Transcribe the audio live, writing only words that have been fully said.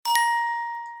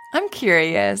I'm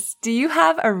curious, do you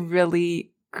have a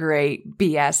really great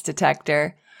BS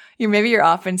detector? Maybe you're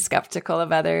often skeptical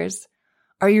of others.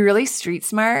 Are you really street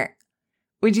smart?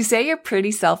 Would you say you're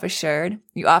pretty self-assured?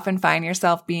 You often find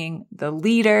yourself being the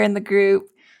leader in the group.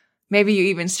 Maybe you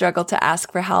even struggle to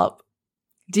ask for help.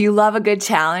 Do you love a good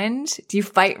challenge? Do you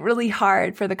fight really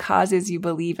hard for the causes you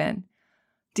believe in?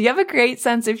 Do you have a great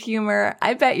sense of humor?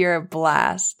 I bet you're a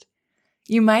blast.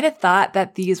 You might have thought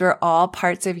that these were all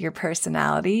parts of your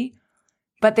personality,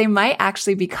 but they might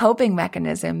actually be coping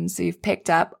mechanisms you've picked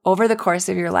up over the course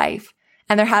of your life,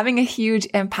 and they're having a huge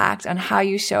impact on how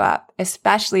you show up,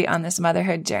 especially on this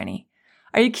motherhood journey.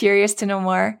 Are you curious to know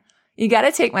more? You got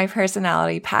to take my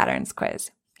personality patterns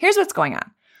quiz. Here's what's going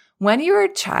on. When you were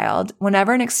a child,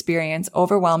 whenever an experience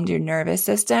overwhelmed your nervous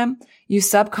system, you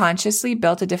subconsciously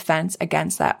built a defense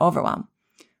against that overwhelm.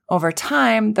 Over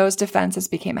time, those defenses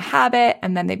became a habit,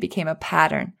 and then they became a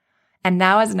pattern. And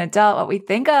now as an adult, what we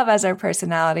think of as our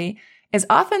personality is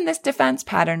often this defense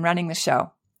pattern running the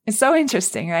show. It's so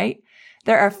interesting, right?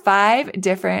 There are 5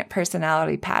 different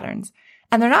personality patterns,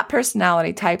 and they're not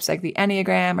personality types like the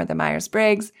Enneagram or the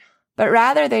Myers-Briggs, but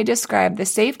rather they describe the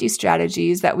safety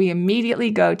strategies that we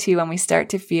immediately go to when we start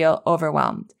to feel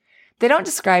overwhelmed. They don't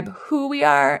describe who we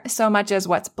are so much as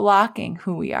what's blocking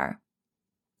who we are.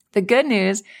 The good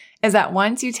news is that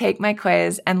once you take my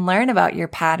quiz and learn about your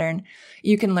pattern,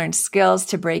 you can learn skills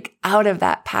to break out of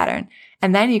that pattern.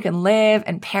 And then you can live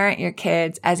and parent your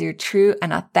kids as your true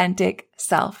and authentic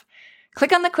self.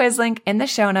 Click on the quiz link in the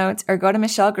show notes or go to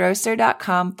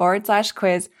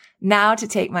michellegrosser.com/quiz now to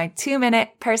take my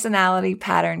 2-minute personality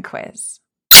pattern quiz.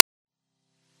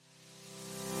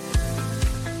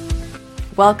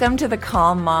 Welcome to the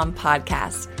Calm Mom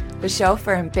Podcast, the show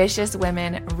for ambitious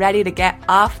women ready to get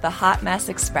off the hot mess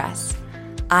express.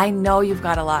 I know you've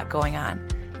got a lot going on.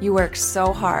 You work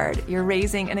so hard, you're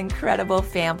raising an incredible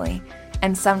family,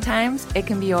 and sometimes it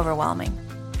can be overwhelming.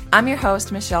 I'm your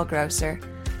host, Michelle Grosser.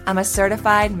 I'm a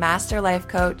certified master life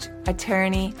coach,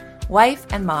 attorney, wife,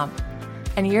 and mom.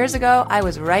 And years ago, I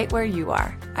was right where you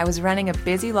are. I was running a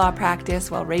busy law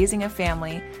practice while raising a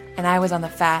family, and I was on the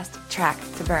fast track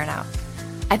to burnout.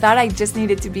 I thought I just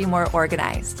needed to be more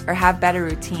organized or have better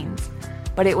routines,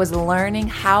 but it was learning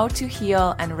how to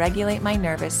heal and regulate my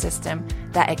nervous system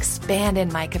that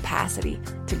expanded my capacity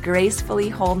to gracefully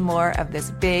hold more of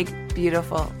this big,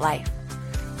 beautiful life.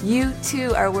 You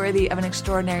too are worthy of an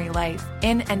extraordinary life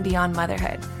in and beyond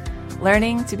motherhood.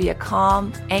 Learning to be a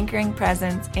calm, anchoring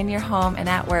presence in your home and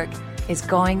at work is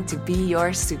going to be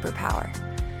your superpower.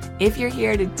 If you're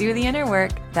here to do the inner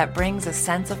work that brings a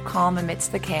sense of calm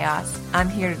amidst the chaos, I'm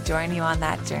here to join you on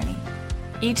that journey.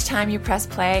 Each time you press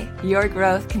play, your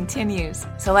growth continues.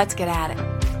 So let's get at it.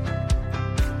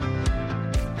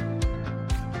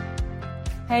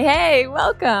 Hey,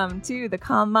 welcome to the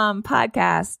Calm Mom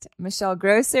Podcast. Michelle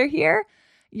Grosser here,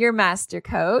 your master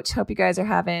coach. Hope you guys are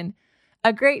having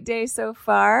a great day so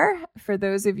far. For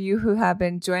those of you who have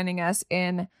been joining us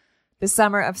in the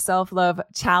Summer of Self-Love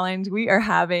Challenge, we are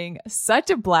having such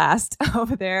a blast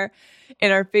over there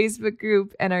in our Facebook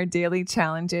group and our daily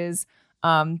challenges.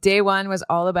 Day 1 was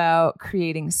all about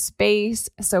creating space.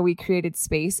 So we created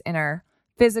space in our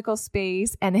physical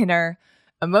space and in our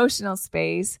emotional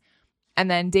space. And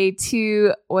then day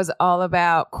 2 was all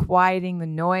about quieting the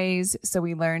noise. So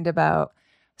we learned about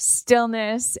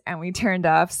stillness and we turned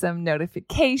off some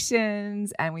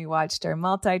notifications and we watched our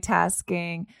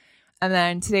multitasking. And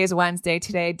then today's Wednesday.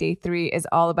 Today, day 3 is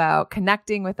all about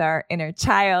connecting with our inner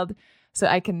child. So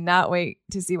I cannot wait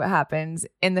to see what happens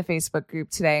in the Facebook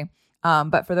group today.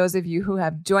 But for those of you who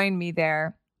have joined me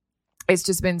there, it's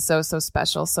just been so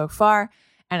special so far.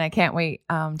 And I can't wait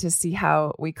to see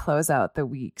how we close out the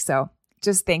week. So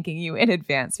just thanking you in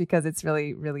advance because it's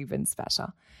really, really been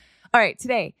special. All right,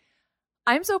 today,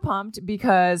 I'm so pumped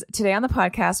because today on the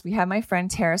podcast, we have my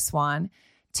friend Tara Swann.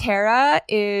 Tara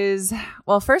is,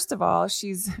 well, first of all,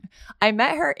 I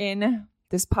met her in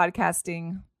this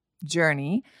podcasting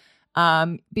journey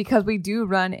because we do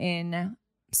run in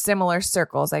similar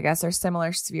circles, I guess, or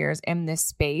similar spheres in this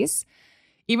space.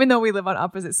 Even though we live on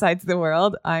opposite sides of the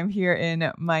world, I'm here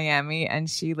in Miami and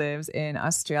she lives in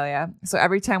Australia. So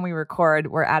every time we record,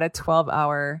 we're at a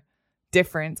 12-hour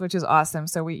difference, which is awesome.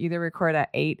 So we either record at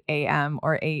 8 a.m.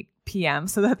 or 8 p.m.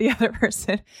 so that the other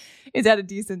person is at a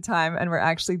decent time. And we're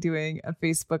actually doing an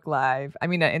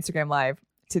Instagram live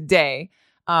today,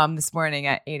 this morning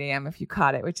at 8 a.m. if you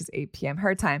caught it, which is 8 p.m.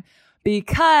 her time,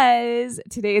 because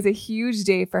today is a huge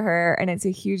day for her. And it's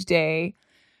a huge day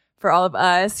for all of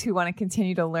us who want to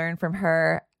continue to learn from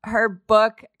her. Her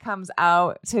book comes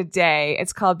out today.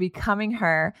 It's called Becoming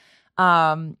Her,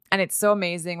 And it's so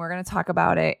amazing. We're going to talk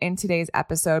about it in today's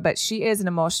episode, but she is an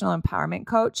emotional empowerment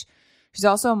coach. She's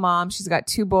also a mom. She's got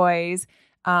 2 boys.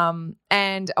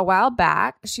 And a while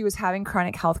back, she was having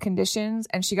chronic health conditions,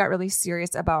 and she got really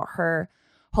serious about her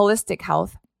holistic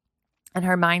health and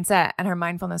her mindset and her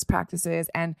mindfulness practices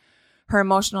and her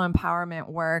emotional empowerment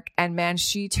work. And man,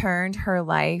 she turned her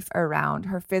life around.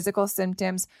 Her physical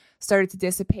symptoms started to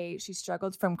dissipate. She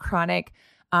struggled from chronic,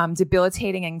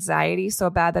 debilitating anxiety so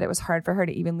bad that it was hard for her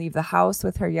to even leave the house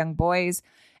with her young boys.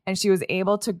 And she was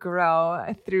able to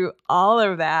grow through all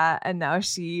of that. And now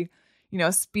she,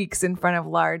 speaks in front of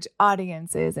large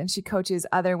audiences, and she coaches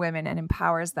other women and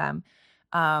empowers them.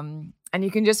 And you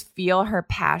can just feel her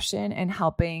passion in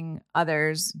helping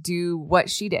others do what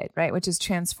she did, right? Which is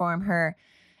transform her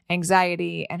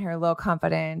anxiety and her low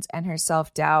confidence and her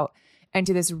self-doubt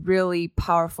into this really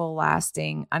powerful,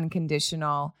 lasting,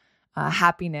 unconditional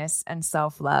happiness and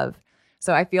self-love.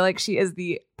 So I feel like she is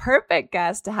the perfect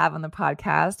guest to have on the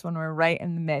podcast when we're right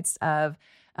in the midst of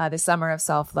the Summer of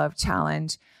Self-Love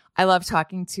Challenge. I love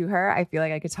talking to her. I feel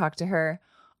like I could talk to her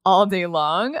all day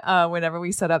long. Whenever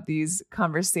we set up these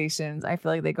conversations, I feel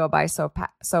like they go by so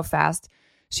fast.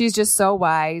 She's just so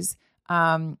wise.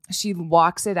 She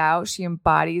walks it out. She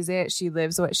embodies it. She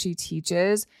lives what she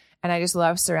teaches. And I just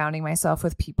love surrounding myself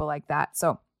with people like that.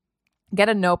 So get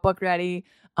a notebook ready.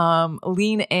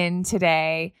 Lean in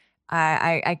today.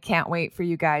 I can't wait for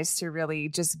you guys to really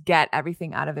just get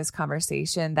everything out of this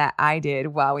conversation that I did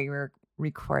while we were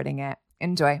recording it.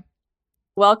 Enjoy.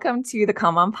 Welcome to the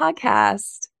Calm Mom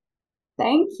Podcast.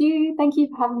 Thank you. Thank you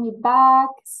for having me back.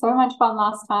 So much fun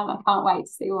last time. I can't wait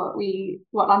to see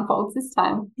what unfolds this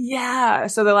time. Yeah.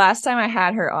 So the last time I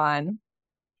had her on,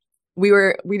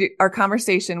 our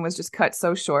conversation was just cut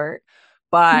so short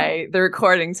by the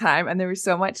recording time, and there was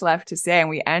so much left to say, and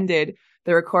we ended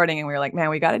the recording and we were like, man,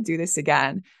 we got to do this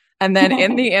again. And then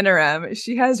in the interim,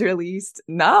 she has released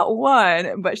not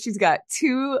one, but she's got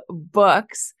 2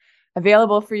 books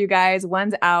available for you guys.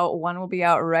 One's out, one will be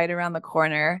out right around the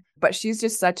corner, but she's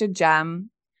just such a gem.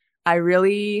 I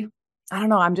don't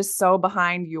know, I'm just so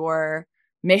behind your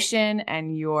mission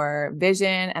and your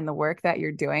vision and the work that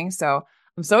you're doing. So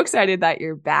I'm so excited that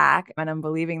you're back, and I'm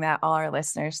believing that all our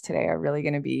listeners today are really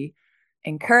going to be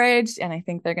encouraged, and I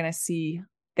think they're going to see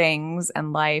things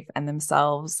and life and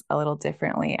themselves a little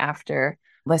differently after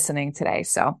listening today.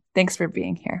 So thanks for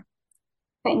being here.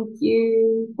 Thank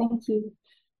you. Thank you.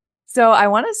 So I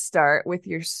want to start with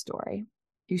your story.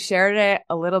 You shared it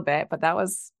a little bit, but that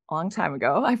was a long time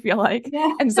ago, I feel like.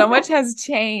 Yeah. And so much has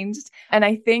changed. And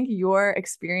I think your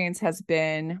experience has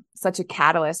been such a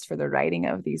catalyst for the writing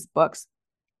of these books.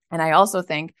 And I also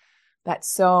think that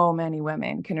so many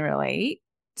women can relate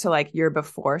to like your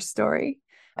before story.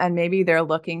 And maybe they're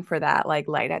looking for that like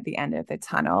light at the end of the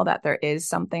tunnel, that there is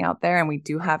something out there and we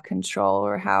do have control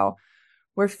over how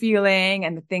we're feeling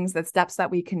and the steps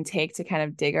that we can take to kind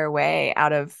of dig our way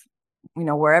out of,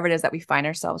 wherever it is that we find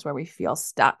ourselves where we feel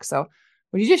stuck. So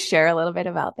would you just share a little bit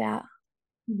about that?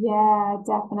 Yeah,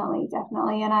 definitely.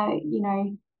 And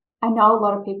I know a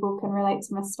lot of people can relate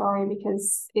to my story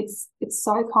because it's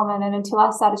so common. And until I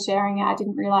started sharing it, I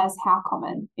didn't realize how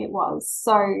common it was.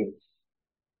 So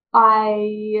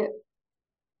I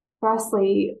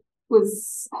firstly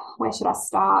where should I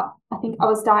start? I think I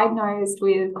was diagnosed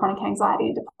with chronic anxiety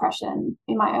and depression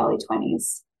in my early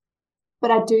 20s. But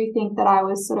I do think that I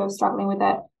was sort of struggling with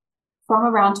it from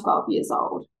around 12 years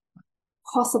old,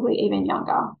 possibly even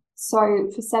younger. So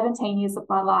for 17 years of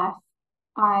my life,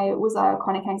 I was a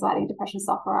chronic anxiety and depression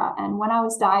sufferer. And when I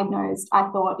was diagnosed, I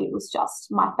thought it was just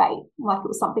my fate, like it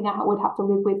was something I would have to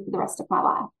live with for the rest of my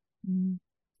life. Mm.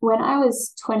 When I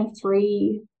was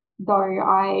 23, though,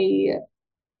 I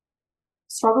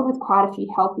struggled with quite a few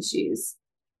health issues.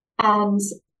 And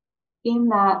in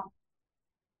that,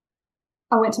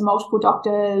 I went to multiple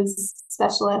doctors,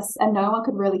 specialists, and no one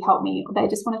could really help me. They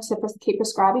just wanted to keep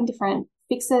prescribing different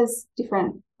fixes,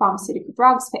 different pharmaceutical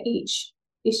drugs for each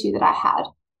issue that I had.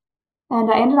 And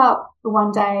I ended up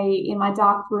one day in my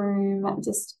dark room,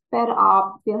 just fed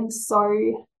up, feeling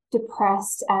so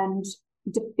depressed and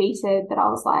defeated that I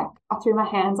was like, I threw my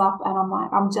hands up and I'm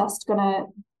like, I'm just going to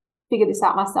figure this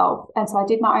out myself. And so I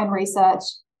did my own research,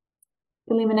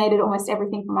 eliminated almost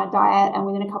everything from my diet, and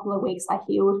within a couple of weeks I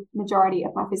healed majority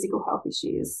of my physical health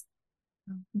issues.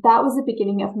 That was the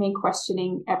beginning of me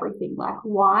questioning everything. Like,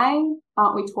 why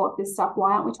aren't we taught this stuff?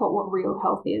 Why aren't we taught what real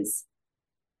health is?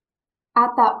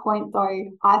 At that point,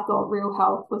 though, I thought real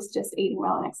health was just eating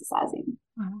well and exercising.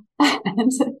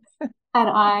 and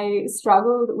I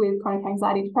struggled with chronic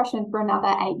anxiety depression for another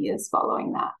 8 years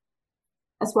following that,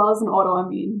 as well as an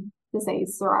autoimmune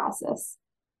disease, psoriasis.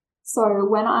 So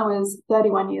when I was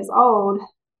 31 years old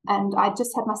and I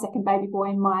just had my second baby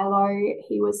boy, Milo,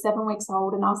 he was 7 weeks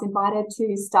old, and I was invited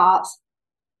to start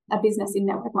a business in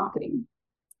network marketing.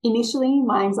 Initially,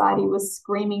 my anxiety was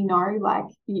screaming no, like,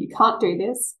 you can't do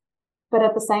this. But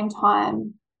at the same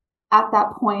time, at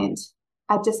that point,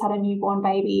 I just had a newborn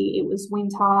baby. It was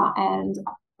winter, and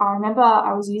I remember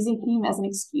I was using him as an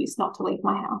excuse not to leave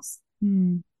my house.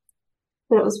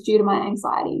 But it was due to my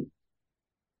anxiety.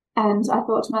 And I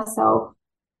thought to myself,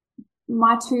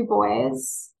 my two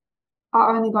boys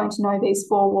are only going to know these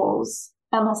four walls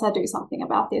unless I do something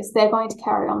about this. They're going to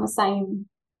carry on the same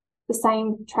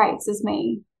traits as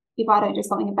me if I don't do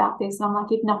something about this. And I'm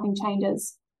like, if nothing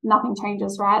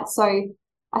changes, right? So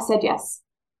I said yes.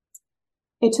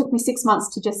 It took me 6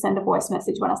 months to just send a voice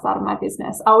message when I started my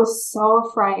business. I was so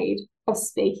afraid of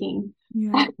speaking.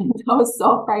 Yeah. I was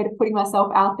so afraid of putting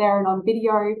myself out there and on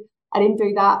video. I didn't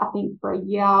do that, I think, for a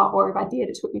year, or if I did,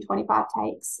 it took me 25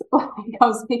 takes. I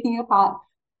was picking apart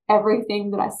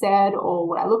everything that I said or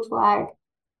what I looked like.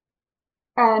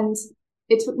 And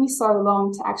it took me so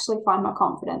long to actually find my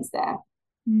confidence there.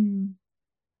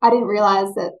 I didn't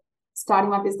realize that starting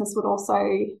my business would also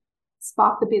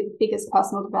spark the biggest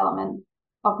personal development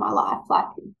of my life. Like,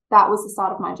 that was the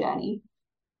start of my journey.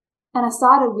 And I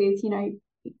started with,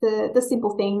 the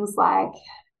simple things like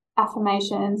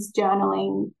affirmations,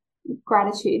 journaling,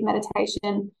 gratitude,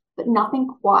 meditation, but nothing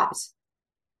quite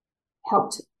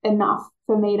helped enough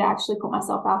for me to actually put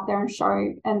myself out there and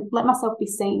show and let myself be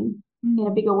seen in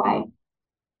a bigger way,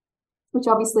 which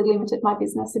obviously limited my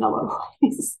business in a lot of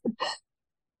ways.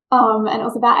 And it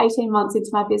was about 18 months into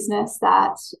my business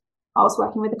that I was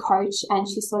working with a coach, and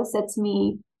she sort of said to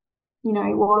me,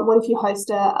 what if you host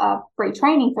a free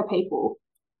training for people?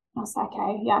 I was like,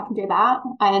 okay, yeah, I can do that.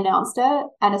 I announced it.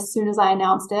 And as soon as I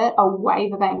announced it, a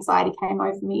wave of anxiety came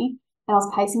over me. And I was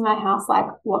pacing my house like,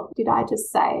 what did I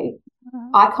just say?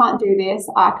 I can't do this.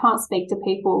 I can't speak to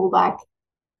people. Like,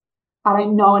 I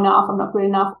don't know enough. I'm not good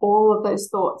enough. All of those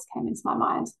thoughts came into my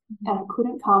mind, and I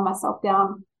couldn't calm myself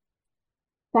down.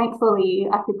 Thankfully,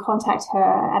 I could contact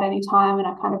her at any time, and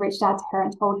I kind of reached out to her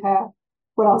and told her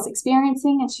what I was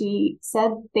experiencing. And she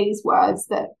said these words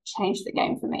that changed the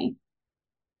game for me.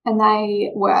 And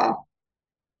they were,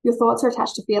 your thoughts are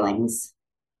attached to feelings.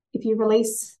 If you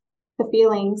release the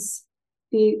feelings,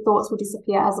 the thoughts will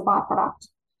disappear as a byproduct.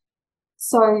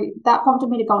 So that prompted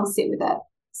me to go and sit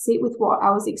with what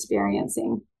I was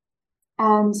experiencing.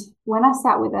 And when I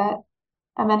sat with it,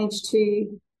 I managed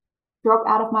to drop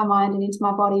out of my mind and into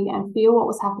my body and feel what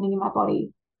was happening in my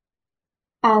body.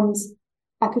 And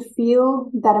I could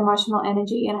feel that emotional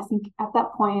energy. And I think at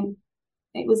that point,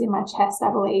 it was in my chest,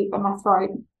 I believe, and my throat.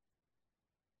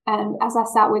 And as I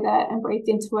sat with it and breathed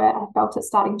into it, I felt it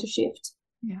starting to shift.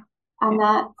 Yeah. And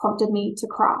that prompted me to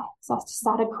cry. So I just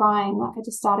started crying,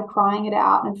 it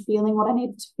out and feeling what I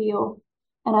needed to feel.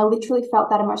 And I literally felt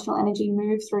that emotional energy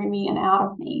move through me and out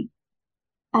of me.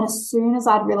 And as soon as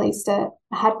I'd released it,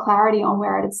 I had clarity on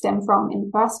where it had stemmed from in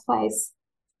the first place.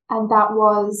 And that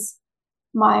was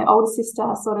my older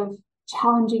sister sort of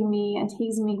challenging me and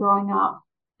teasing me growing up.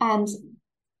 And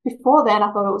before then,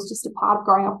 I thought it was just a part of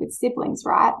growing up with siblings,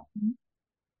 right?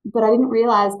 But I didn't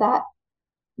realize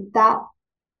that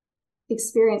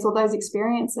experience, or those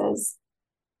experiences,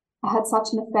 had such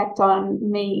an effect on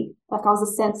me. Like, I was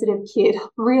a sensitive kid,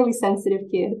 really sensitive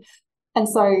kid. And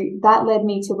so that led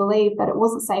me to believe that it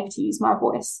wasn't safe to use my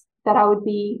voice, that I would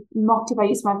be mocked if I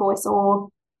used my voice, or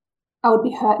I would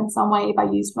be hurt in some way if I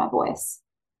used my voice.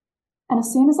 And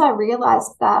as soon as I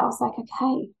realized that, I was like,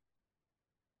 okay,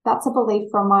 that's a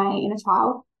belief from my inner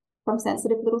child, from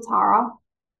sensitive little Tara.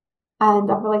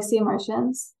 And I've released the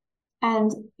emotions.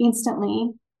 And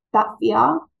instantly that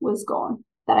fear was gone.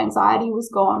 That anxiety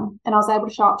was gone. And I was able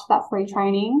to show up to that free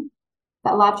training,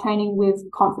 that live training, with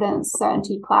confidence,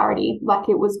 certainty, clarity, like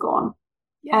it was gone.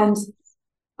 Yeah. And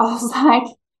I was like,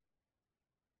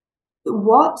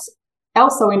 what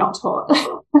else are we not taught?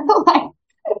 Like,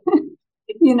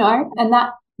 and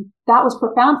that was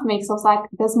profound for me, because I was like,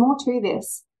 there's more to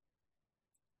this.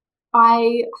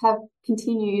 I have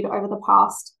continued over the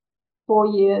past 4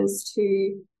 years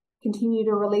to continue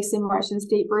to release emotions,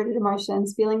 deep-rooted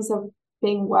emotions, feelings of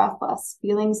being worthless,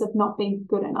 feelings of not being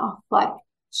good enough, like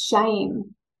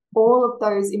shame, all of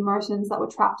those emotions that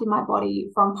were trapped in my body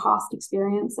from past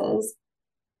experiences.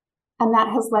 And that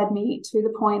has led me to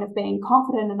the point of being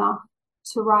confident enough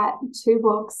to write 2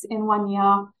 books in 1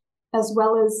 year, as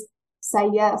well as say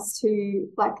yes to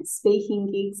like speaking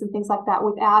gigs and things like that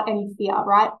without any fear,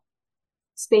 right?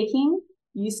 Speaking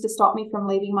used to stop me from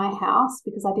leaving my house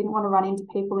because I didn't want to run into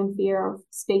people in fear of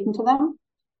speaking to them.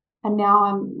 And now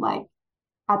I'm like,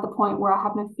 at the point where I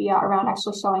have no fear around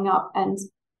actually showing up and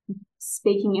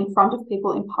speaking in front of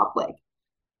people in public.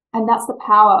 And that's the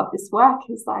power of this work,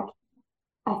 is like,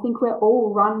 I think we're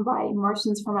all run by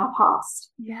emotions from our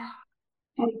past. Yeah.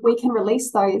 And if we can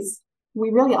release those, we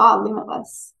really are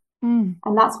limitless. Mm.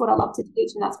 And that's what I love to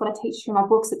teach. And that's what I teach through my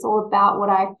books. It's all about what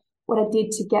I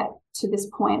did to get to this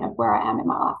point of where I am in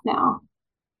my life now.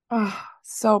 Oh,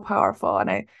 so powerful. And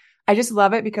I just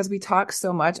love it because we talk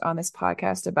so much on this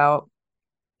podcast about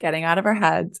getting out of our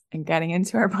heads and getting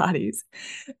into our bodies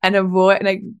and avoid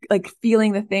like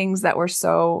feeling the things that we're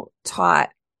so taught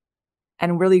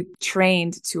and really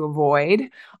trained to avoid,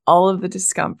 all of the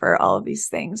discomfort, all of these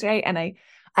things, right? And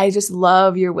I just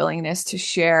love your willingness to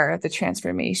share the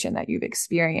transformation that you've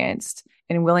experienced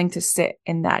and willing to sit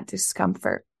in that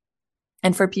discomfort.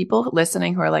 And for people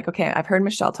listening who are like, okay, I've heard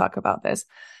Michelle talk about this,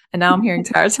 and now I'm hearing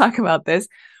Tara talk about this.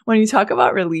 When you talk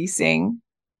about releasing,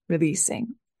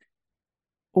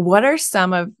 what are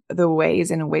some of the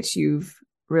ways in which you've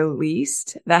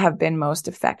released that have been most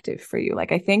effective for you?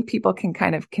 Like, I think people can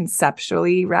kind of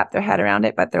conceptually wrap their head around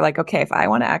it, but they're like, okay, if I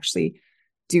want to actually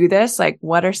do this, like,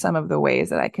 what are some of the ways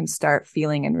that I can start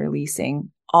feeling and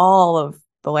releasing all of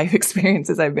the life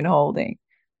experiences I've been holding?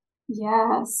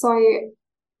 Yeah. So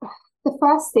the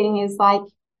first thing is like,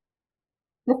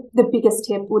 the biggest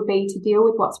tip would be to deal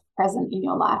with what's present in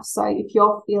your life. So if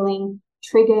you're feeling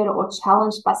triggered or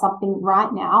challenged by something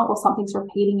right now, or something's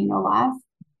repeating in your life,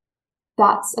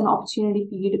 that's an opportunity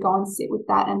for you to go and sit with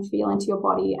that and feel into your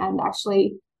body and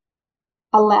actually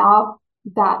allow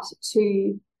that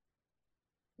to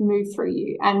move through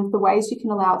you. And the ways you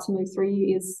can allow it to move through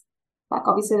you is, like,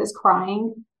 obviously there's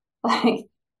crying. Like,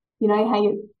 you know how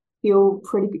you feel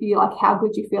like how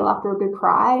good you feel after a good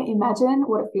cry. Imagine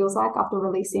what it feels like after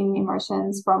releasing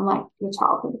emotions from like your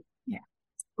childhood. Yeah.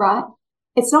 Right?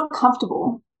 It's not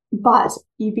comfortable, but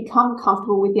you become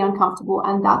comfortable with the uncomfortable,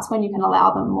 and that's when you can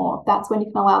allow them more. That's when you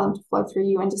can allow them to flow through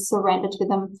you and just surrender to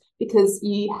them, because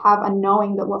you have a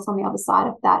knowing that what's on the other side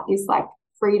of that is like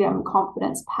freedom,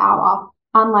 confidence, power,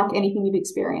 unlike anything you've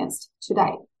experienced to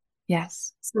date.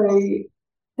 Yes. So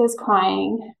there's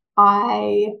crying.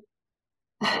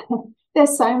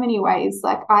 There's so many ways.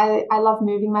 Like I love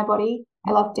moving my body.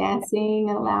 I love dancing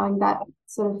and allowing that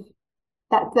sort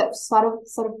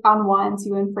of unwinds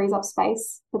you and frees up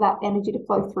space for that energy to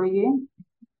flow through you.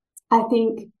 I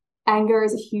think anger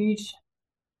is a huge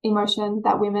emotion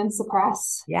that women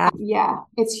suppress. Yeah. Yeah,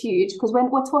 it's huge, because when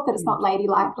we're taught that it's not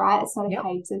ladylike, right? It's not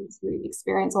okay to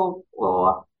experience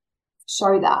or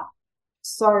show that.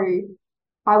 So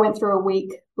I went through a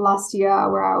week last year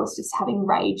where I was just having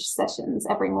rage sessions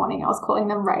every morning. I was calling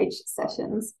them rage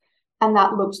sessions. And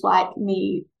that looked like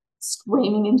me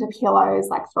screaming into pillows,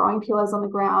 like throwing pillows on the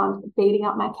ground, beating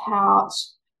up my couch.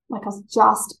 Like I was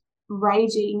just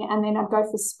raging. And then I'd go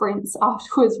for sprints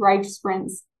afterwards, rage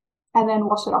sprints, and then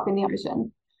wash it up in the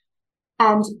ocean.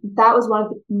 And that was one of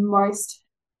the most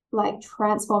like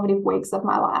transformative weeks of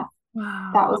my life.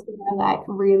 Wow. That was when I like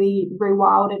really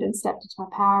rewilded and stepped into my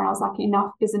power. And I was like,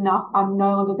 enough is enough. I'm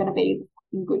no longer going to be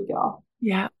a good girl.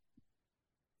 Yeah.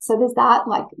 So there's that,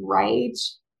 like,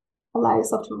 rage. Allow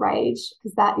yourself to rage,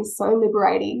 because that is so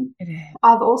liberating. It is.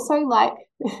 I've also had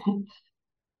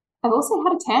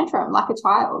a tantrum like a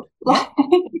child. Yeah.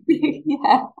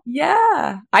 Yeah.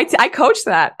 Yeah. I coach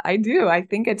that. I do. I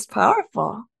think it's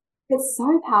powerful. It's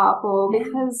so powerful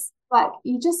because like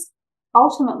you just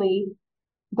ultimately,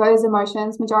 those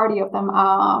emotions, majority of them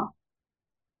are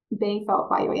being felt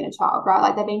by your inner child, right?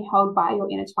 Like they're being held by your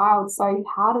inner child. So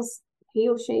how does he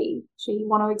or she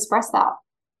want to express that?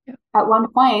 Yeah. At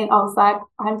one point, I was like,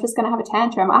 I'm just going to have a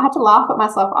tantrum. I had to laugh at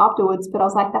myself afterwards, but I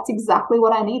was like, that's exactly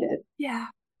what I needed. Yeah.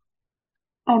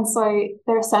 And so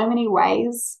there are so many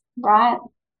ways, right?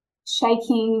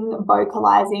 Shaking,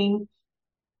 vocalizing,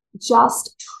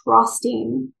 just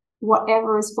trusting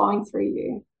whatever is flowing through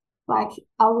you. Like,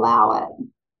 allow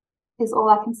it is all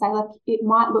I can say. Like, it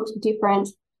might look different,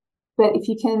 but if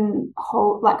you can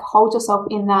hold yourself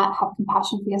in that, have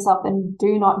compassion for yourself, and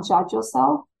do not judge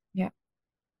yourself,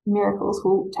 miracles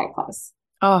will take place.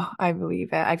 Oh, I believe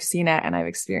it. I've seen it and I've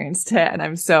experienced it, and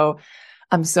I'm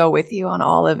so with you on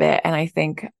all of it. And I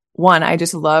think, one, I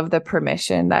just love the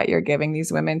permission that you're giving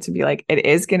these women to be like, it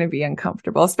is going to be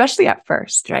uncomfortable, especially at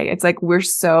first, right? It's like, we're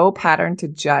so patterned to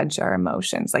judge our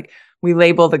emotions. Like, we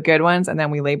label the good ones and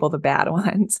then we label the bad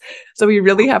ones. So we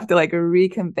really have to like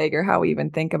reconfigure how we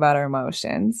even think about our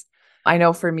emotions. I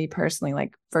know for me personally,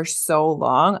 like for so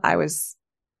long, I was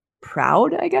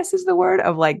proud, I guess is the word,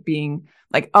 of like being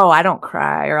like, oh, I don't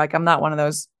cry, or like, I'm not one of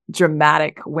those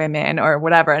dramatic women or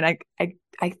whatever. And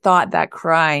I thought that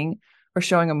crying or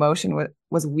showing emotion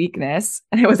was weakness.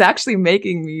 And it was actually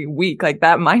making me weak. Like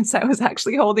that mindset was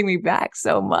actually holding me back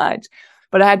so much.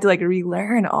 But I had to like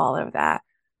relearn all of that.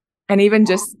 And even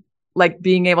just like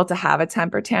being able to have a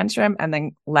temper tantrum and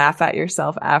then laugh at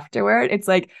yourself afterward. It's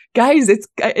like, guys,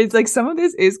 it's like some of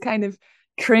this is kind of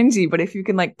cringy, but if you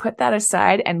can like put that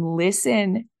aside and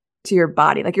listen to your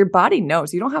body, like your body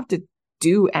knows, you don't have to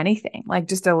do anything. Like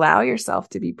just allow yourself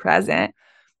to be present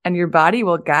and your body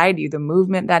will guide you, the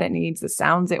movement that it needs, the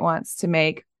sounds it wants to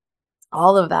make,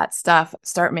 all of that stuff.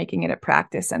 Start making it a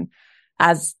practice. And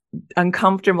as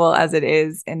uncomfortable as it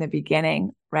is in the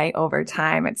beginning, right, over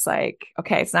time, it's like,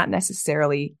 okay, it's not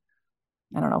necessarily,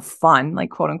 I don't know, fun, like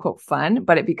quote unquote fun,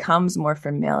 but it becomes more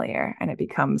familiar and it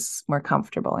becomes more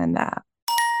comfortable in that.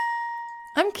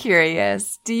 I'm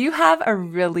curious, do you have a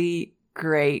really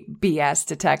great BS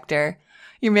detector?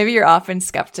 Maybe you're often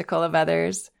skeptical of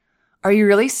others. Are you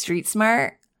really street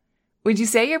smart? Would you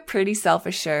say you're pretty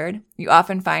self-assured? You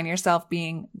often find yourself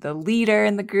being the leader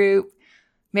in the group.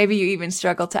 Maybe you even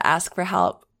struggle to ask for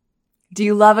help. Do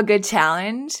you love a good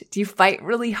challenge? Do you fight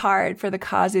really hard for the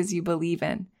causes you believe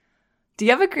in? Do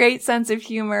you have a great sense of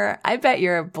humor? I bet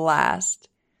you're a blast.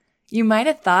 You might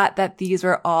have thought that these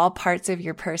were all parts of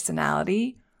your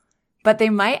personality, but they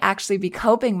might actually be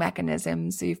coping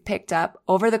mechanisms you've picked up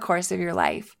over the course of your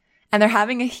life. And they're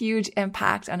having a huge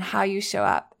impact on how you show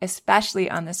up, especially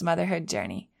on this motherhood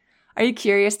journey. Are you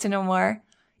curious to know more?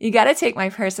 You got to take my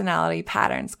personality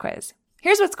patterns quiz.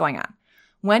 Here's what's going on.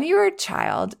 When you were a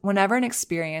child, whenever an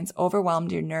experience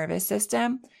overwhelmed your nervous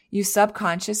system, you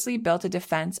subconsciously built a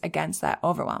defense against that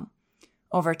overwhelm.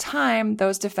 Over time,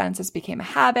 those defenses became a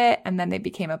habit and then they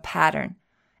became a pattern.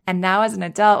 And now as an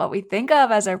adult, what we think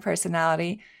of as our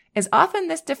personality is often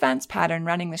this defense pattern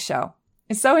running the show.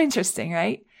 It's so interesting,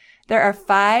 right? There are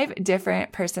 5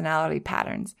 different personality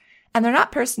patterns, and they're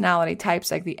not personality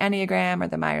types like the Enneagram or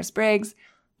the Myers-Briggs,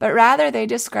 but rather they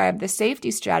describe the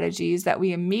safety strategies that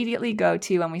we immediately go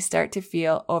to when we start to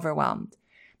feel overwhelmed.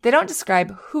 They don't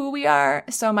describe who we are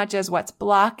so much as what's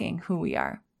blocking who we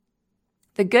are.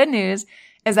 The good news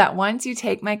is that once you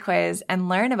take my quiz and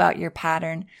learn about your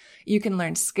pattern, you can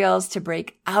learn skills to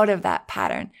break out of that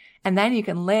pattern, and then you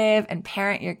can live and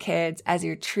parent your kids as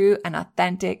your true and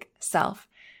authentic self.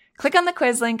 Click on the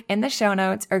quiz link in the show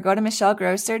notes or go to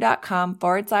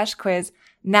michellegrosser.com/quiz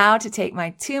now to take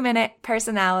my 2-minute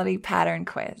personality pattern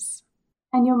quiz.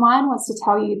 And your mind wants to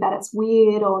tell you that it's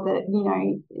weird or that,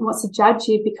 it wants to judge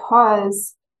you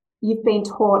because you've been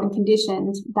taught and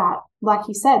conditioned that, like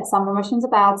you said, some emotions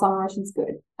are bad, some emotions are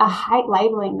good. I hate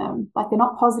labeling them. Like they're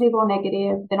not positive or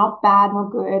negative. They're not bad nor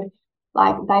good.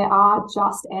 Like they are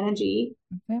just energy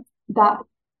that,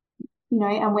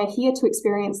 and we're here to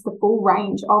experience the full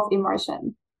range of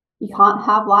emotion. You can't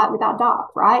have light without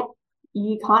dark, right?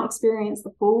 You can't experience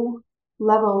the full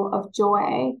level of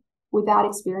joy without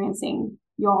experiencing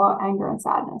your anger and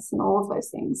sadness and all of those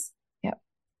things. Yep.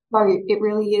 So it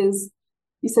really is,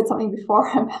 you said something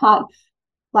before about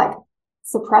like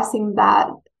suppressing that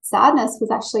sadness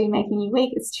was actually making you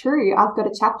weak. It's true. I've got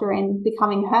a chapter in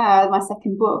Becoming Her, my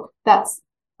second book, that's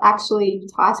actually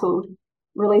titled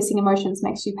Releasing Emotions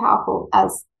Makes You Powerful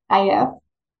as AF,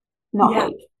 not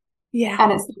weak. Yeah.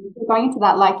 And it's going into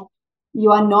that, like,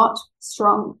 you are not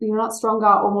strong, you're not stronger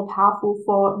or more powerful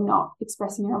for not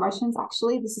expressing your emotions.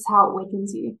 Actually, this is how it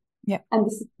weakens you. Yeah. And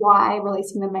this is why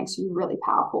releasing them makes you really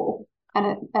powerful.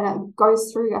 And it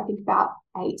goes through, I think, about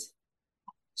 8,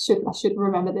 I should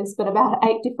remember this, but about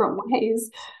 8 different ways,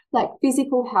 like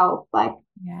physical health, like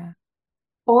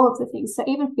all of the things. So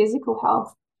even physical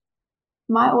health,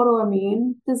 my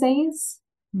autoimmune disease,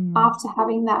 after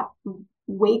having that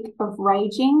week of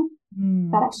raging,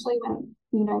 that actually went,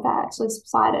 that actually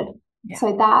subsided. Yeah.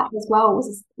 So that as well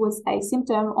was a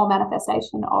symptom or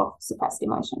manifestation of suppressed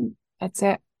emotion. That's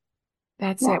it.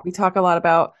 We talk a lot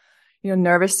about,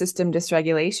 nervous system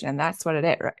dysregulation, and that's what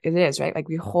it is, right? Like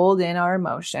we hold in our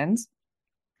emotions,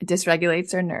 it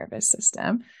dysregulates our nervous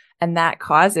system, and that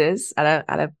causes at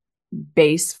a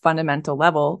base fundamental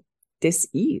level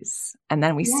dis-ease. And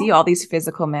then we see all these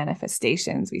physical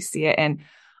manifestations. We see it in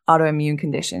autoimmune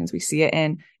conditions. We see it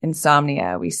in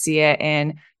insomnia. We see it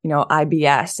in,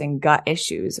 IBS and gut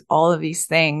issues, all of these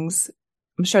things.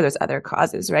 I'm sure there's other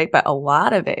causes, right? But a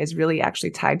lot of it is really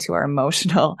actually tied to our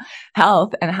emotional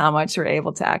health and how much we're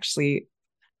able to actually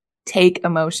take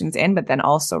emotions in, but then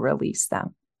also release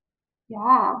them.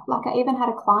 Yeah. Like I even had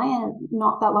a client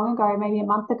not that long ago, maybe a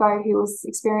month ago, who was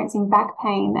experiencing back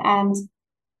pain. And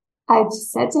I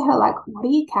just said to her, like, what are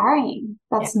you carrying?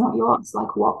 That's not yours.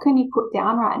 Like, what can you put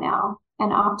down right now?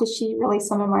 And after she released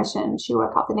some emotion, she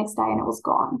woke up the next day and it was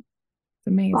gone.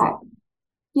 Amazing. Like,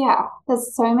 Yeah,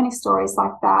 there's so many stories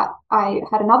like that. I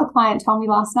had another client tell me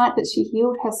last night that she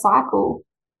healed her cycle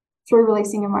through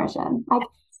releasing emotion. Like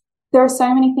there are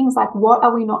so many things like what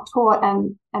are we not taught,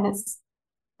 and it's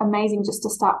amazing just to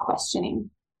start questioning.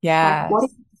 Like Yes.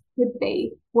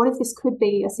 what if this could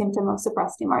be a symptom of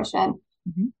suppressed emotion?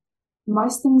 Mm-hmm.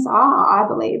 Most things are, I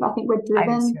believe. I think we're I do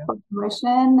driven too. by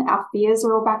emotion. Our fears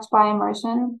are all backed by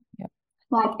emotion. Yep.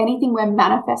 Like anything we're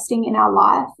manifesting in our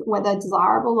life, whether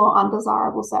desirable or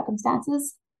undesirable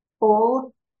circumstances,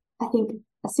 all I think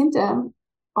a symptom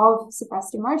of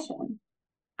suppressed emotion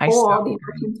I so or the agree.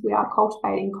 emotions we are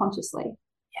cultivating consciously.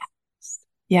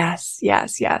 Yes,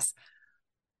 yes, yes.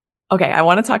 Okay, I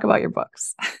want to talk about your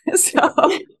books. So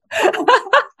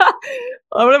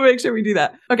I want to make sure we do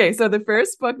that. Okay, so the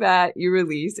first book that you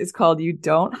released is called You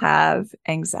Don't Have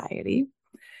Anxiety.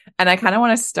 And I kind of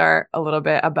want to start a little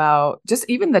bit about just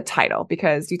even the title,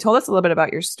 because you told us a little bit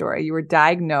about your story. You were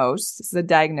diagnosed, this is a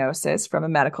diagnosis from a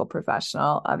medical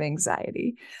professional of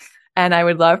anxiety. And I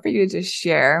would love for you to just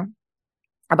share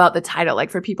about the title, like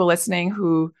for people listening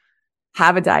who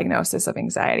have a diagnosis of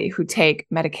anxiety, who take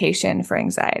medication for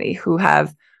anxiety, who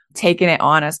have taken it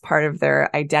on as part of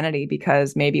their identity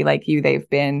because maybe like you, they've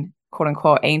been quote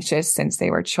unquote anxious since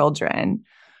they were children.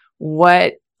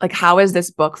 Like, how is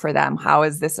this book for them? How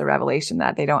is this a revelation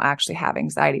that they don't actually have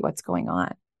anxiety? What's going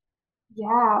on?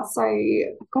 Yeah, so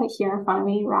I've got it here in front of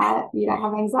me, right? You don't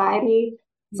have anxiety.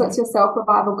 So Yeah. it's your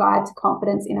self-revival guide to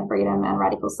confidence, inner freedom, and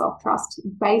radical self-trust.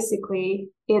 Basically,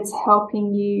 it's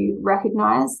helping you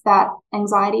recognize that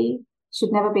anxiety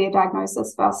should never be a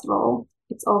diagnosis, first of all.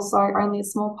 It's also only a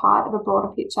small part of a broader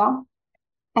picture.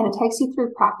 And it takes you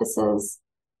through practices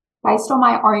based on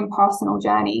my own personal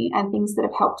journey and things that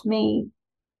have helped me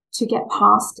to get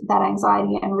past that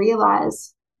anxiety and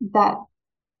realize that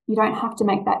you don't have to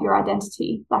make that your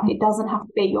identity. Like it doesn't have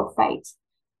to be your fate.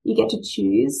 You get to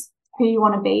choose who you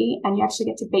want to be and you actually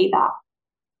get to be that.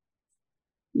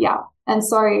 Yeah. And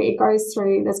so it goes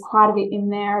through, there's quite a bit in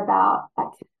there about like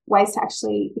ways to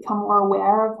actually become more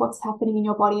aware of what's happening in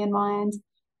your body and mind,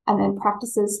 and then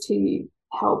practices to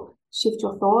help shift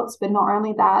your thoughts, but not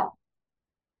only that,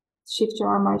 shift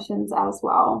your emotions as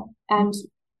well. And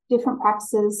different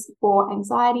practices for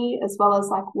anxiety, as well as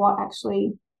like what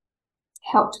actually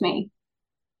helped me.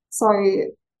 So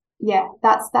yeah,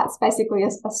 that's basically a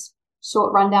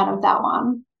short rundown of that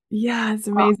one. Yeah, it's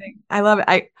amazing. I love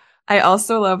it. I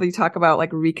also love that you talk about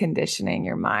like reconditioning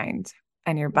your mind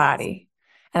and your Yes, body.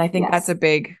 And I think that's yes, a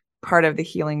big part of the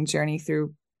healing journey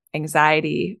through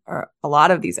anxiety or a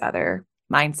lot of these other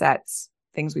mindsets,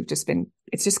 things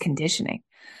it's just conditioning.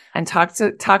 And talk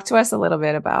to us a little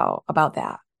bit about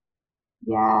that.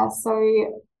 yeah.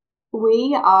 So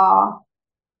we are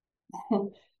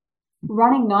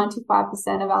running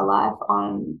 95% of our life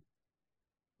on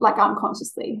like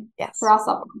unconsciously for Yes. our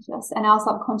subconscious, and our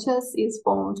subconscious is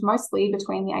formed mostly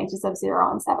between the ages of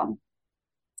 0 and 7.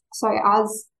 So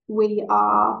as we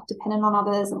are dependent on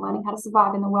others and learning how to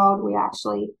survive in the world, we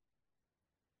actually,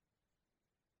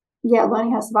 yeah,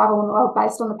 learning how to survive in the world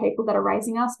based on the people that are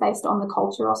raising us, based on the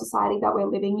culture or society that we're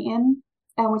living in.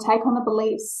 And we take on the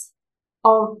beliefs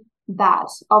of that,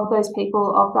 of those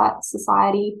people, of that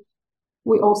society.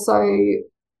 We also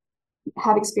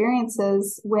have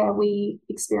experiences where we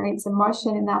experience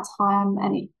emotion in that time.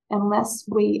 And unless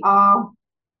we are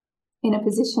in a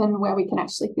position where we can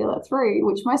actually feel it through,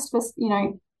 which most of us,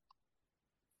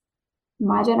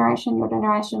 my generation, your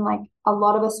generation, like a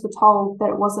lot of us were told that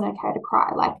it wasn't okay to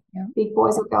cry. Like Yeah. big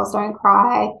boys or girls don't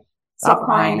cry, Stop stop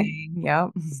crying, whining. Yep.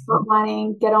 stop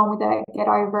whining, get on with it, get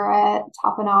over it,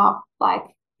 toughen up, like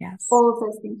Yes. all of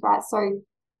those things, right? So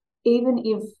even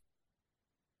if,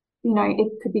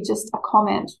 it could be just a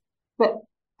comment, but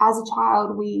as a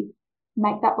child, we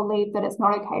make that belief that it's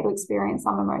not okay to experience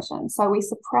some emotion. So we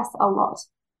suppress a lot.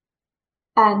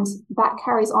 And that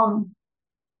carries on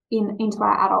into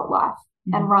our adult life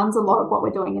and runs a lot of what we're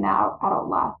doing in our adult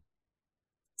life.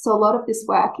 So a lot of this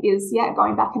work is, yeah,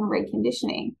 going back and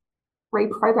reconditioning,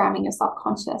 reprogramming your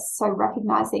subconscious. So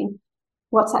recognizing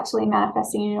what's actually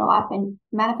manifesting in your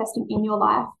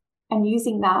life and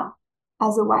using that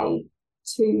as a way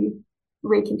to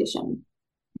recondition,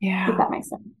 if Yeah. that makes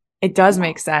sense. It does Yeah.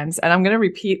 make sense. And I'm going to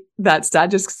repeat that stat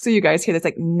just so you guys hear this,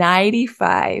 like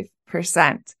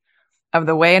 95% of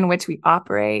the way in which we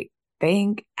operate,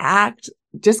 think, act,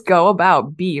 just go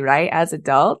about, be, right, as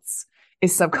adults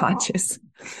is subconscious.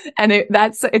 And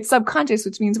it's subconscious,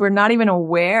 which means we're not even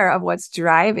aware of what's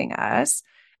driving us.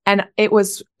 And it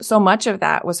was so much of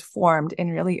that was formed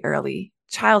in really early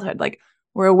childhood. Like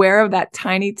we're aware of that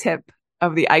tiny tip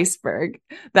of the iceberg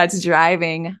that's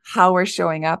driving how we're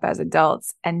showing up as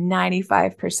adults. And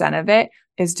 95% of it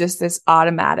is just this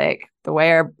automatic, the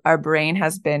way our brain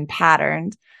has been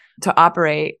patterned to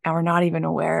operate, and we're not even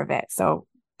aware of it. So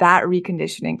that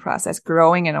reconditioning process,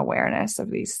 growing in awareness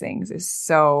of these things, is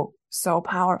so, so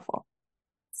powerful.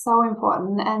 So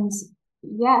important. And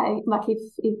yeah, like if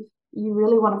you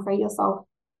really want to free yourself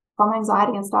from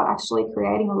anxiety and start actually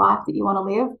creating a life that you want to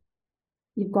live,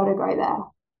 you've got to go there.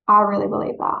 I really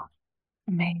believe that.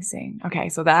 Amazing. Okay,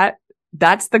 so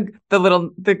that's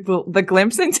the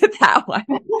glimpse into that one.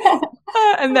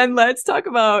 And then let's talk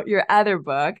about your other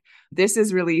book. This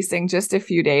is releasing just a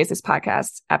few days, this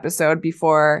podcast episode,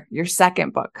 before your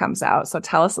second book comes out. So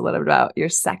tell us a little bit about your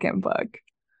second book.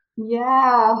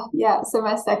 Yeah. So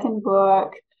my second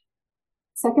book,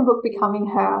 Becoming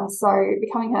Her. So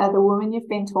Becoming Her, the woman you've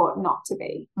been taught not to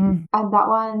be. And that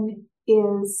one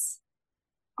is,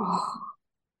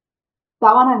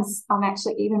 that one I'm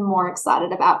actually even more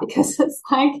excited about, because it's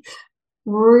like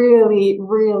really,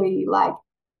 really like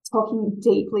talking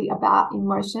deeply about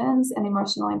emotions and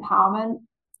emotional empowerment.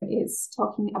 It's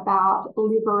talking about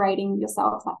liberating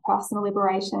yourself, like personal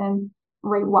liberation,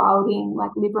 rewilding,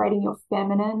 like liberating your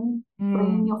feminine,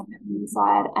 bringing your feminine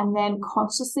side, and then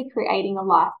consciously creating a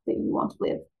life that you want to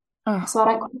live. So I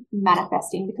don't call it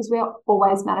manifesting, because we are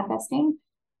always manifesting.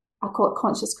 I call it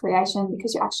conscious creation,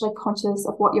 because you're actually conscious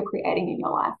of what you're creating in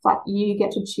your life. Like you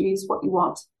get to choose what you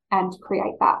want and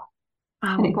create that.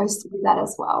 And it goes through that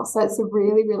as well. So it's a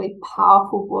really, really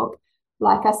powerful book.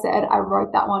 Like I said, I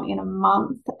wrote that one in a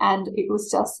month and it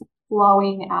was just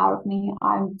flowing out of me.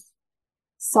 I'm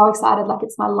so excited. Like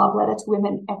it's my love letter to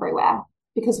women everywhere,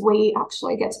 because we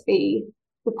actually get to be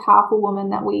the powerful woman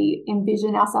that we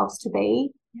envision ourselves to be.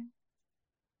 Yeah.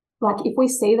 Like if we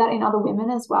see that in other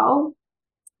women as well,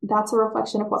 that's a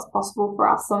reflection of what's possible for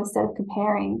us. So instead of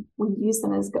comparing, we use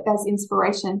them as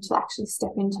inspiration to actually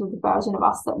step into the version of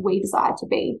us that we desire to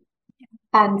be.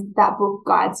 And that book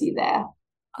guides you there.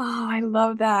 Oh, I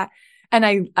love that. And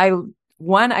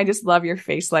I just love your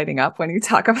face lighting up when you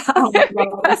talk about it.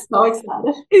 I'm so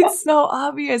excited. It's so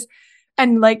obvious.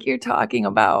 And like you're talking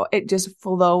about it just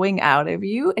flowing out of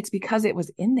you, it's because it was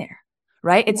in there,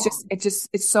 right?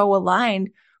 It's so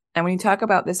aligned. And when you talk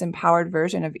about this empowered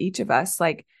version of each of us,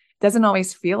 like, it doesn't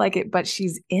always feel like it, but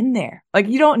she's in there. Like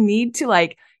you don't need to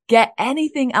like get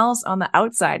anything else on the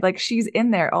outside. Like she's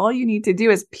in there. All you need to do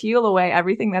is peel away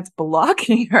everything that's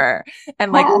blocking her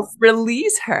and like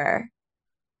release her.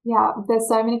 Yeah. There's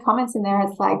so many comments in there.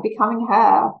 It's like becoming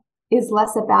her is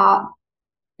less about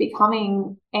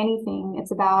becoming anything.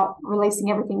 It's about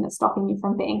releasing everything that's stopping you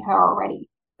from being her already.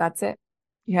 That's it.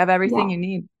 You have everything you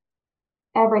need.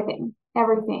 Everything.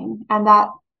 And that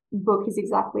book is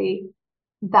exactly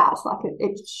that. Like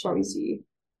it shows you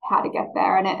how to get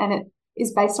there. And it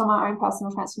is based on my own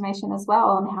personal transformation as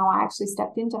well, and how I actually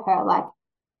stepped into her, like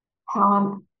how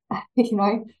I'm,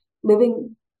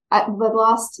 living at the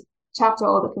last chapter,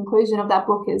 or the conclusion of that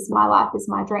book is my life is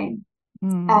my dream.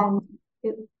 And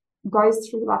it goes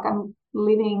through like I'm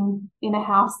living in a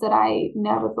house that I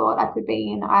never thought I could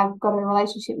be in. I've got a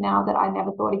relationship now that I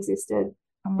never thought existed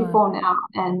before now.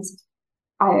 And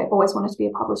I always wanted to be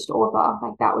a published author.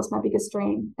 Like that was my biggest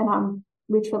dream. And I'm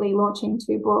literally launching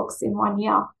 2 books in 1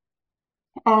 year.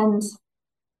 And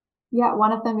yeah,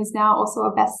 one of them is now also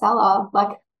a bestseller,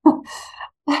 like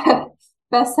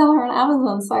bestseller on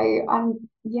Amazon. So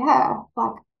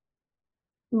like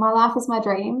my life is my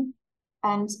dream.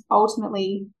 And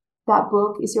ultimately that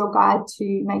book is your guide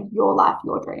to make your life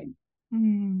your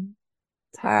dream.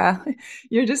 Tara,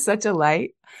 you're just such a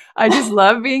light. I just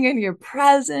love being in your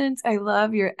presence. I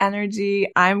love your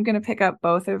energy. I'm going to pick up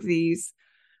both of these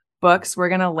books. We're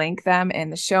going to link them in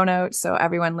the show notes. So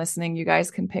everyone listening, you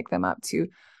guys can pick them up too.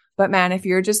 But man, if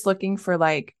you're just looking for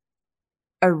like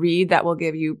a read that will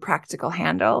give you practical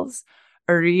handles,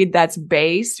 a read that's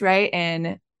based right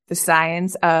in the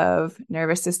science of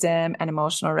nervous system and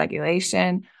emotional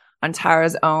regulation, on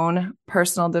Tara's own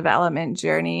personal development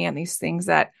journey and these things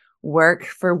that work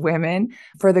for women,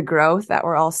 for the growth that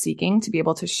we're all seeking to be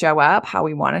able to show up how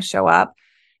we want to show up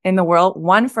in the world,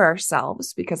 one for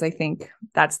ourselves, because I think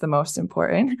that's the most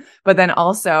important, but then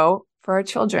also for our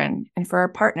children and for our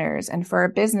partners and for our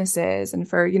businesses and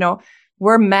for,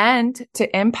 we're meant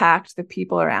to impact the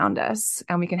people around us,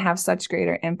 and we can have such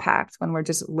greater impact when we're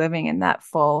just living in that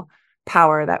full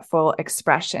power, that full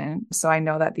expression. So I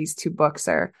know that these 2 books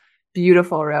are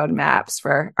beautiful roadmaps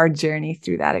for our journey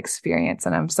through that experience.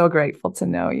 And I'm so grateful to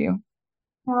know you.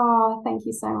 Oh, thank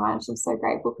you so much. I'm so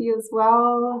grateful for you as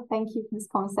well. Thank you for this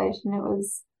conversation. It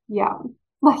was,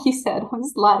 like you said, I'm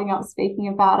just lighting up speaking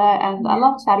about it. And I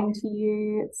love chatting to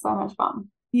you. It's so much fun.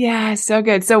 Yeah, so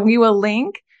good. So we will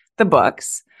link the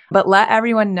books But let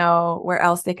everyone know where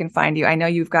else they can find you. I know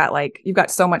you've got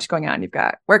so much going on. You've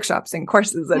got workshops and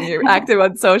courses and you're active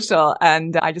on social.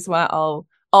 And I just want all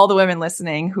the women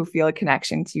listening who feel a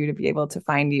connection to you to be able to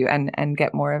find you and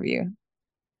get more of you.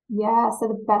 Yeah, so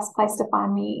the best place to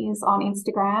find me is on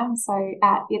Instagram. So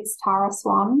at It's Tara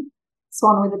Swann,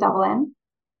 Swann with a double N.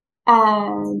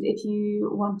 And if you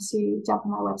want to jump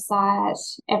on my website,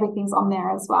 everything's on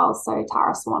there as well. So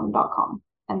taraswann.com.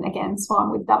 And again,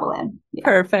 Swann with double N. Yeah.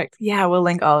 Perfect. Yeah, we'll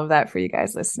link all of that for you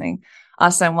guys listening.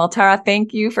 Awesome. Well, Tara,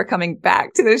 thank you for coming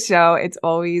back to the show. It's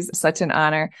always such an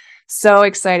honor. So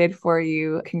excited for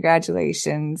you.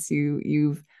 Congratulations.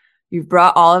 You've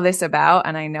brought all of this about,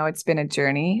 and I know it's been a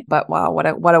journey, but wow,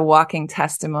 what a walking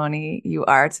testimony you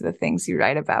are to the things you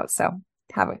write about. So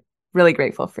really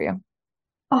grateful for you.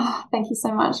 Oh, thank you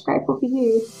so much. Grateful for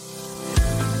you.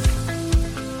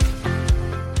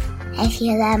 If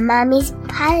you love Mommy's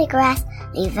Podcast,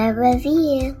 leave a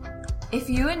review. If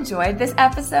you enjoyed this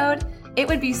episode, it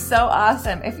would be so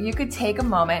awesome if you could take a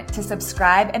moment to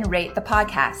subscribe and rate the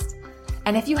podcast.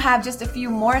 And if you have just a few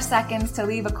more seconds to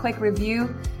leave a quick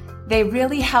review, they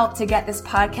really help to get this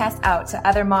podcast out to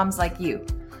other moms like you.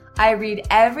 I read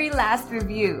every last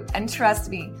review, and trust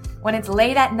me, when it's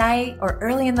late at night or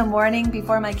early in the morning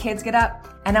before my kids get up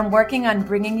and I'm working on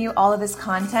bringing you all of this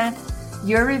content,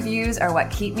 your reviews are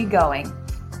what keep me going.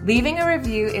 Leaving a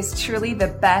review is truly the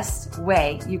best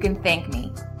way you can thank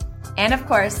me. And of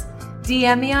course,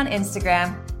 DM me on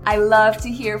Instagram. I love to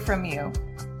hear from you.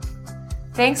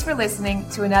 Thanks for listening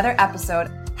to another episode.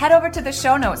 Head over to the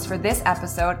show notes for this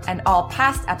episode and all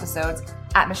past episodes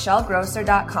at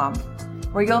michellegrosser.com,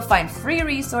 where you'll find free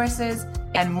resources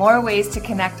and more ways to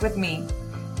connect with me.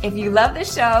 If you love the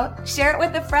show, share it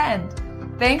with a friend.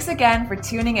 Thanks again for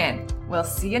tuning in. We'll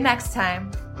see you next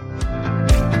time.